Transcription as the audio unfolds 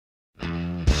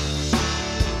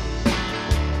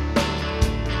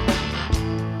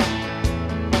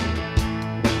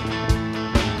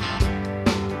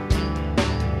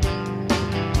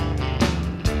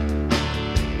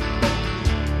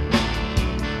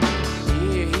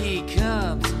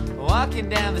walking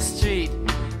down the street,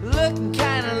 looking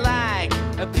kinda like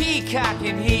a peacock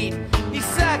in heat. He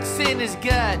sucks in his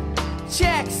gut,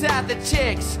 checks out the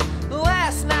chicks.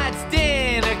 Last night's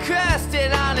dinner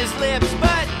crusted on his lips.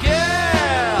 But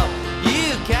girl,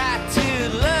 you got to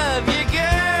love your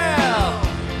girl.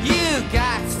 You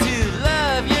got to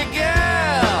love your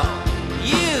girl.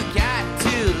 You got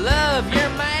to love your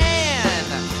man.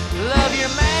 Love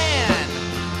your man.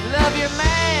 Love your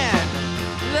man.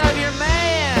 Love your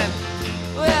man.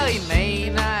 Well, he may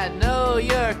not know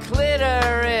your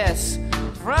clitoris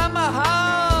from a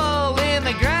hole in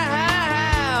the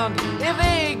ground. If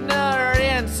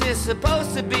ignorance is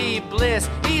supposed to be bliss,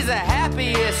 he's the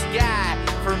happiest guy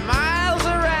for miles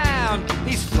around.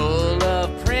 He's full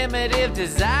of primitive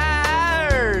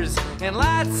desires and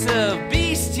lots of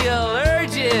bestial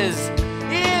urges.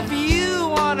 If you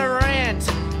want to rent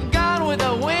Gone with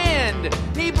the Wind,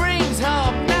 he brings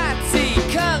home Nazi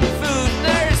kung fu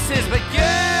nurses. But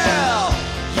girl,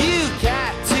 you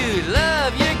got to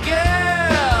love your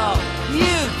girl.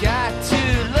 You got to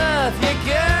love your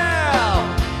girl.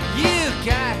 You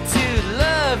got to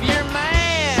love your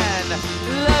man.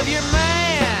 Love your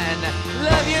man.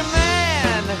 Love your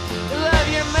man. Love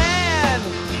your man.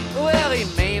 Well, he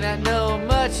may not know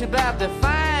much about the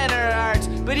finer arts,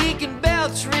 but he can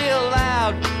belch real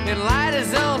loud and light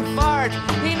his own fart.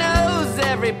 He knows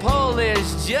every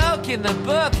Polish joke in the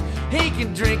book. He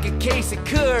can drink a case of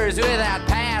Coors without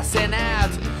passing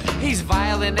out. He's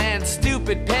violent and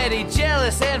stupid, petty,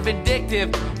 jealous and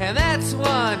vindictive, and that's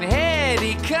one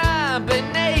heady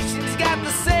combination. He's got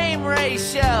the same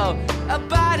ratio of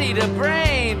body to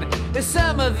brain as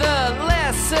some of the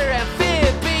lesser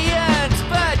amphibians.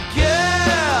 But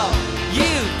girl,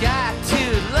 you got to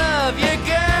love your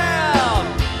girl.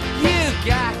 You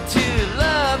got to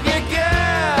love your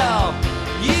girl.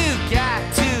 You got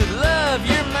to love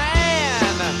your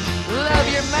man. Love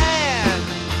your man.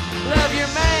 Love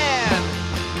your man.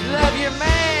 Love your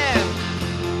man.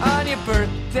 On your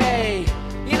birthday,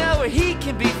 you know where he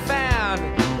can be found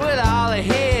with all of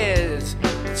his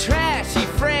trashy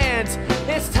friends.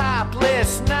 It's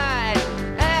topless night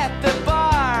at the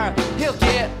bar. He'll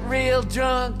get real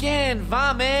drunk and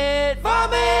vomit,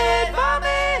 vomit,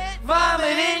 vomit,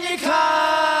 vomit in your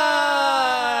car.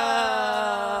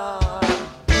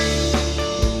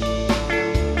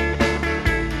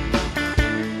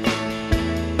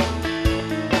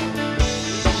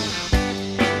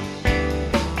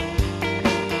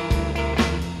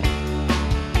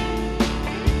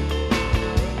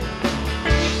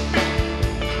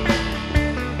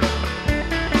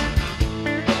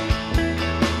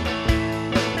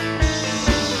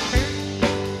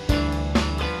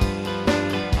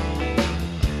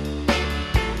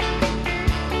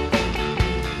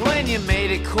 You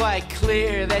made it quite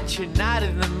clear that you're not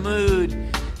in the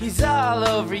mood. He's all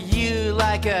over you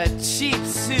like a cheap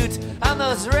suit. On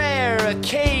those rare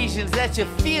occasions that you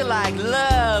feel like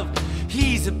love,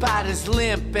 he's about as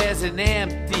limp as an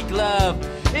empty glove.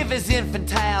 If his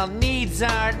infantile needs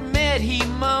aren't met, he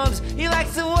moans. He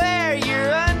likes to wear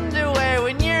your underwear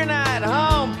when you're not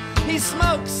home. He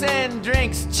smokes and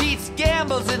drinks, cheats,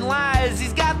 gambles and lies.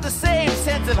 He's got the same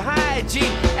sense of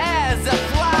hygiene as a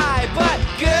fly. But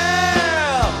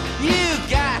girl,